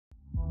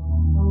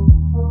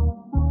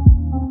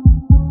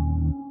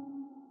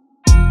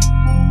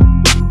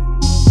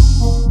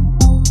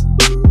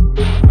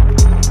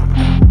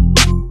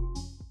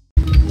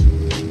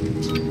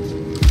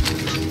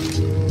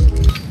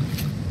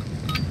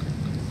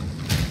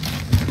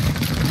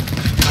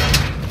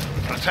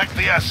Protect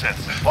the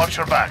assets. Watch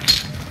your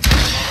backs.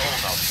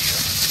 Hold out here.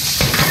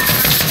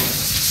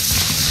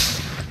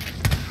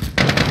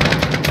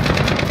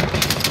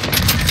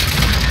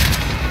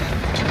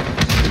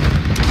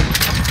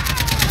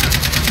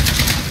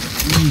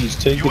 Please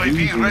take it UAV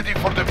easy. ready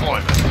for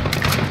deployment.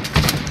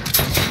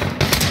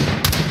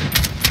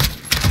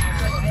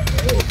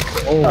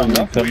 Oh,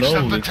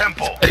 Reset the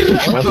tempo.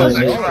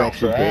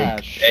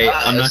 trash. Hey,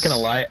 I'm not gonna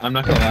lie.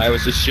 I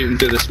was just shooting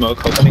through the smoke,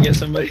 hoping to get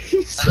somebody.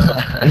 So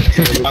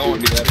I won't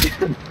do that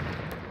again.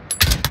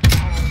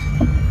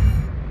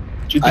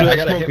 I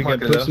got a hit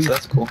marker though, so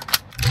that's cool.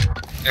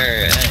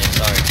 Hey,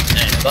 sorry.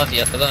 Hey, above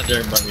you, above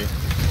you. Above you.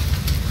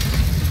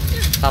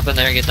 Hop in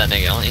there and get that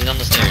nigga. He's on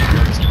the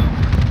stairs.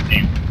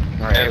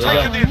 Alright, here we go.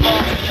 Taking the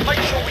advantage. Make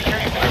sure we keep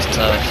That's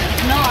tough.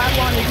 No, I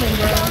wanted him,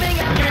 bro.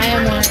 I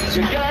am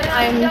wanting.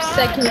 I am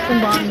second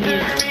from Bond.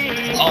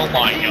 Oh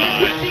my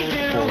god.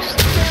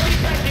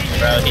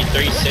 Bro, he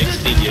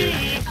 360, dude.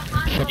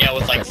 Yeah,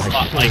 with like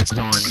spotlights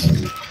on.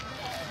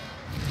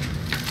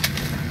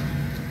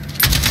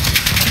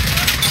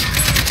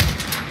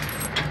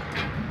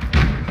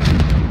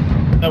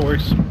 That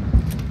works.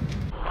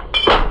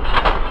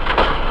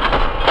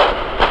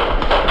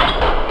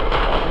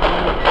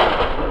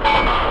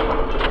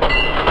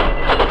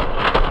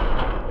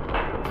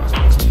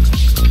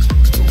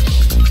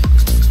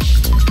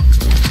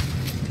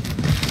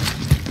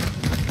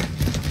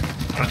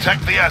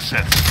 Protect the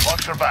assets.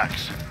 Watch your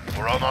backs.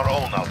 We're on our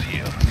own out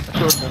here. It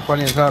would have been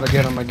funny as hell to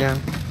get him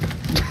again.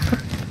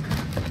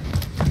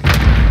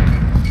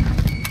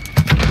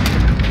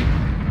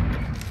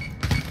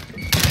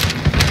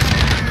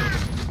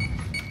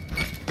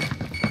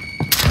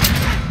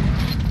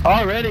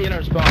 Already in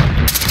our spawn.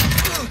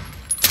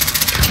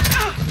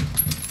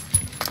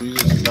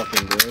 He's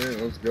fucking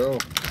great. Let's go.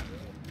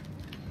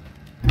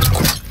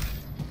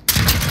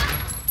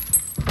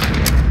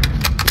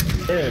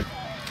 Yeah.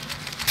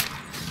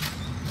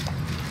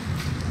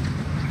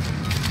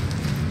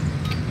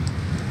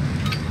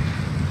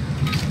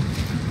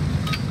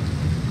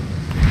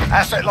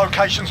 Asset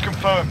locations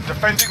confirmed.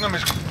 Defending them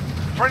is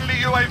friendly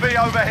UAV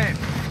overhead.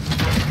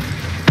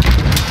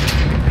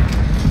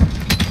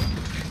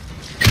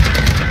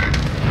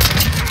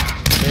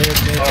 Mid.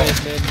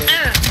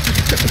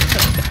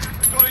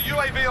 We've got a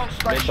UAV on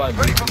station. By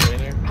Ready for right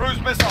here. cruise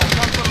missile.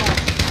 Come to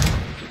launch.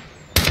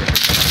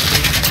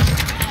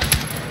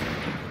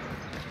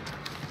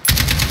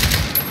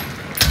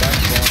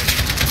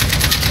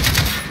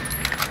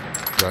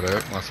 Is that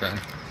it? Last time.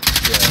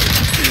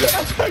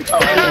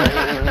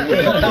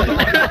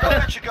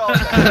 Let you go.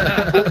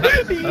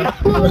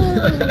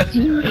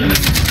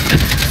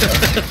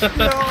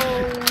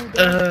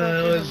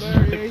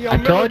 I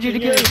told you to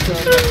get it.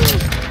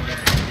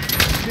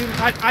 Dude,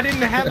 I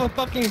didn't have a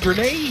fucking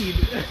grenade.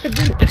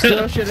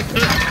 Still should have.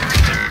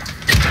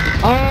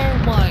 Oh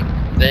my.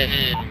 Then,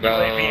 bro.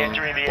 UAV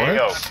entering the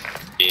AO.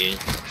 Yeah.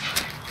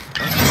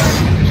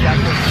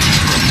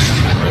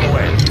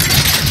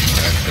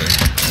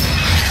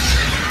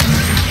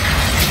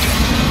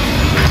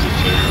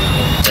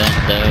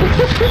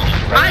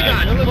 I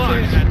got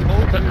fucked.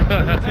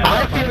 I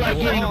feel like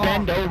getting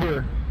bent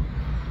over.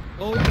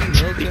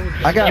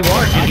 I got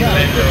one. I'm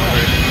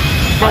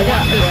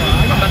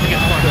about to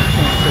get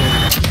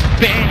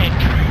fucked. Bang!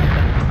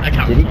 I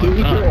got fucked.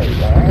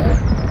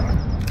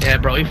 Yeah,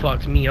 bro, he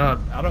fucked me up.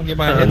 I don't get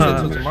my headset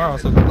till tomorrow,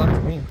 so good luck to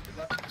me.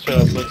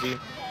 Shut up, pussy.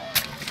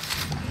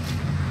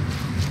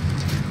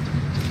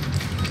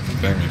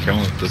 Damn, you're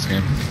killing it this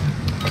game.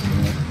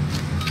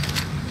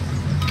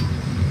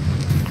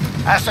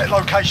 Asset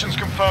locations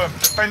confirmed.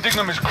 Defending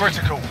them is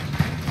critical.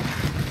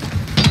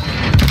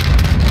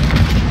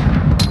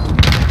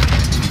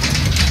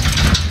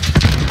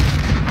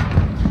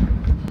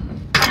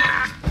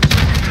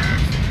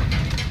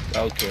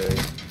 Okay.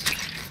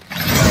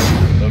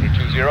 Loader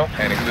 2-0,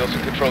 handing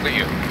Wilson control to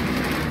you.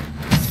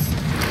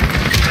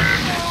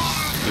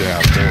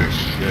 Yeah,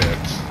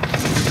 bullshit.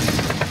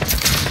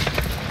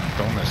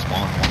 Don't miss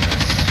spawn, one miss.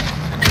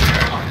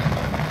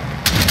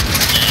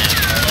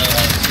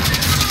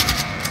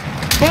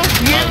 Fuck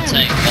you! Another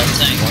tank.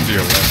 One to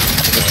your left.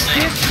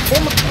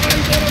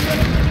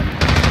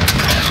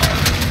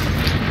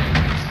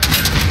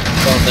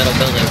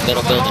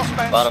 Middle building,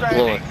 bottom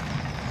floor.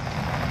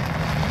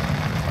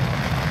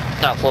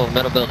 Top floor,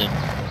 middle building.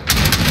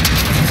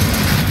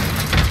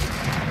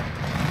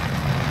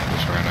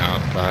 Just ran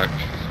out, back.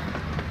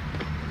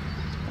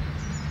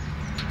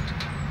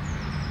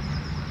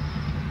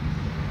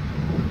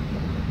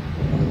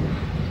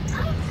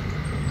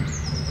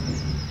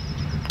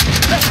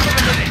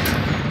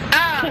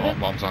 Oh,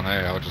 bombs on A,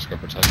 I would just go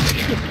protect it.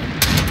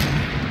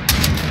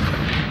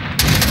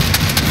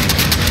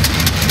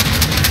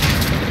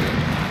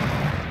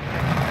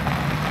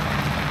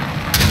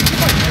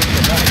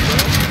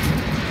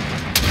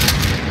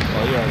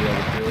 Oh,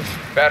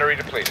 yeah. Battery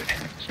depleted.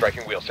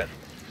 Striking Wilson.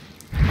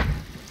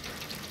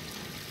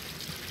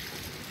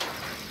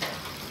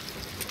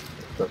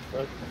 The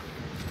fuck?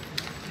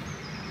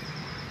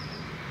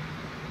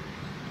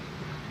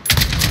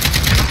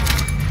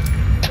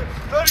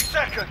 30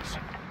 seconds.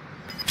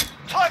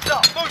 Time's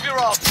up. Move your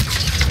ass.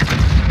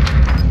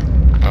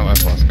 Oh,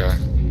 that's last guy.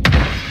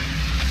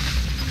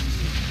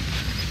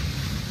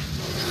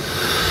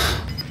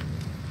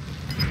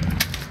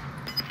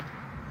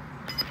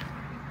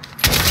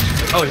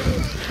 Oh, yeah.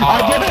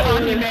 I give up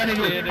on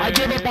humanity. I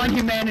give up on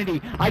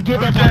humanity. I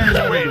give up on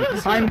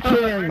humanity. I'm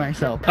killing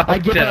myself. I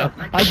give up.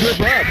 I give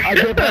up. I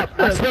give up.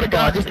 I swear to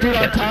God, this dude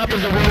on top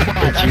is a robot.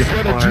 I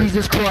swear to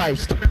Jesus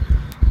Christ.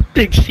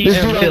 16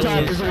 This dude on kills.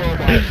 top is a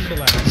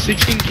robot.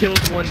 16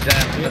 kills, 1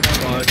 death.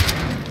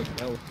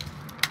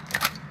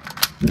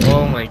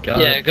 Oh my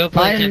god. Yeah, go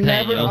play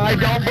Centennial. I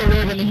don't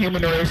believe in the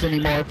human race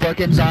anymore.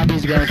 Fucking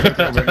zombies are gonna take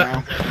over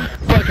now.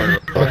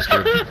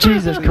 Fucking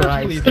Jesus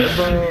Christ.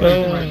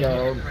 Oh my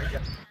God.